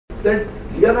that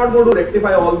we are not going to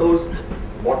rectify all those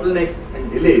bottlenecks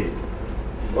and delays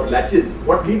or latches.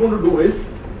 What we are going to do is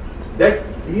that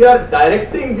we are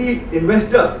directing the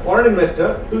investor, foreign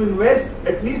investor, to invest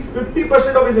at least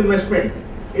 50% of his investment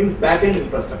in back-end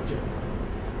infrastructure,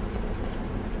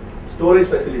 storage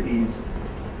facilities,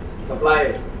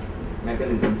 supply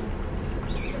mechanism,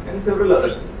 and several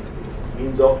other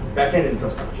means of back-end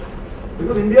infrastructure.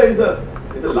 Because India is a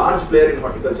large player in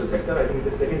horticulture sector. I think it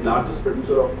is the second largest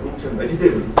producer of fruits and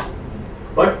vegetables.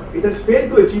 But it has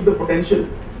failed to achieve the potential.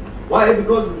 Why?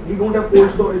 Because we don't have cold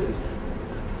storages.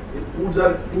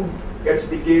 Food gets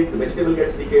decayed, the vegetable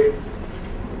gets decayed,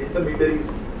 intermediaries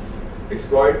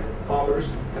exploit farmers,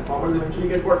 and farmers eventually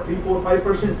get what, 3, 4,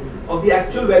 5% of the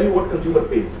actual value what consumer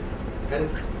pays. And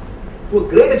to a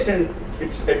great extent,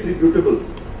 it's attributable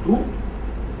to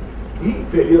the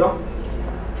failure of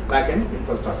back-end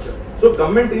infrastructure. So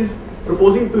government is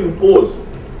proposing to impose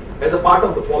as a part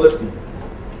of the policy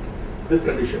this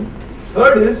condition.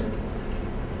 Third is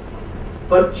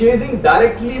purchasing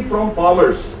directly from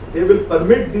farmers. They will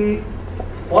permit the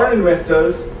foreign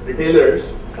investors, retailers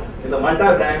in the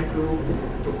multi-brand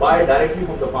to buy directly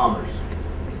from the farmers,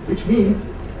 which means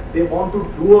they want to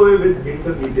do away with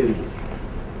intermediaries,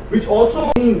 which also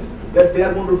means that they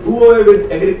are going to do away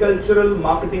with agricultural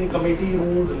marketing committee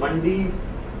rules, mandi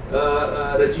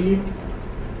regime,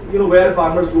 where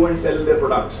farmers go and sell their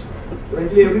products.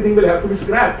 Eventually everything will have to be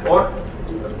scrapped, or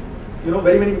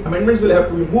very many amendments will have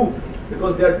to be moved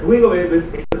because they are doing away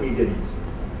with intermediaries.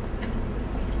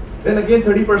 Then again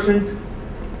 30%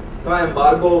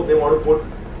 embargo they want to put.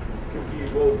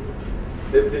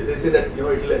 They say that it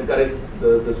will encourage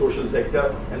the social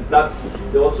sector, and plus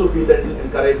they also feel that it will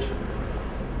encourage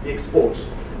the exports.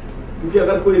 क्योंकि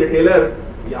अगर कोई retailer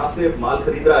यहाँ से माल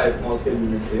खरीद रहा है small scale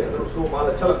unit से, अगर उसको माल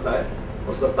अच्छा लगता है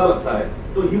और सस्ता लगता है,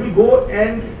 तो he will go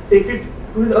and take it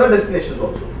to his other destinations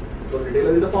also. So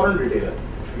retailer is a foreign retailer.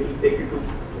 He will take it to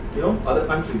other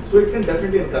countries. So it can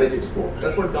definitely encourage export.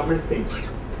 That's what government thinks.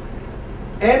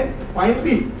 And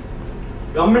finally,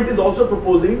 government is also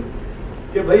proposing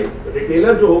कि भाई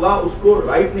retailer जो होगा उसको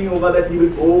right नहीं होगा that he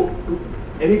will go to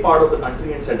any part of the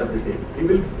country and set up retail.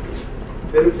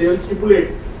 They will stipulate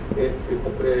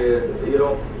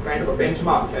kind of a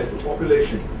benchmark as to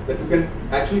population that you can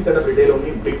actually set up retail only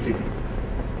in big cities.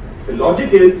 The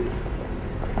logic is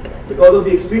because of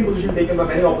the extreme position taken by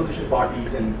many opposition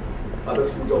parties and other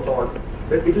schools of thought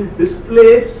that it will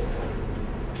displace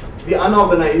the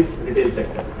unorganized retail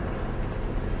sector.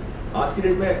 आज की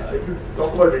date में if you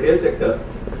talk about retail sector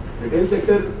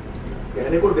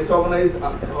कहने को disorganized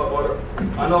और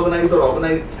unorganized और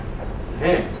organized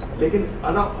हैं, लेकिन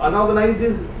unorganized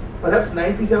is perhaps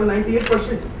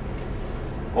 97-98%.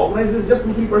 Organized is just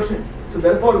 2-3%. So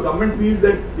therefore, government feels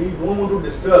that we don't want to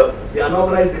disturb the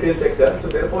unorganized retail sector. So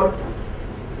therefore,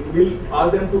 we will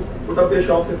ask them to put up their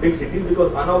shops in big cities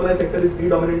because unorganized sector is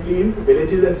predominantly in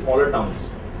villages and smaller towns,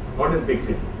 not in big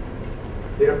cities.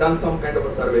 They have done some kind of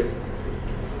a survey.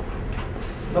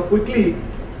 Now quickly,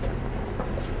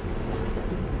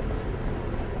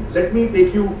 let me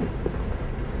take you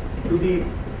to the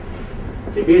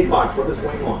debate part, what is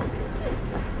going on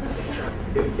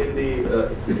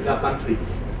in our country.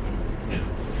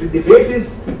 The debate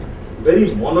is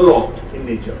very monologue in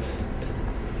nature,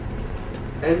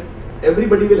 and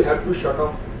everybody will have to shut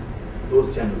off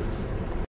those channels.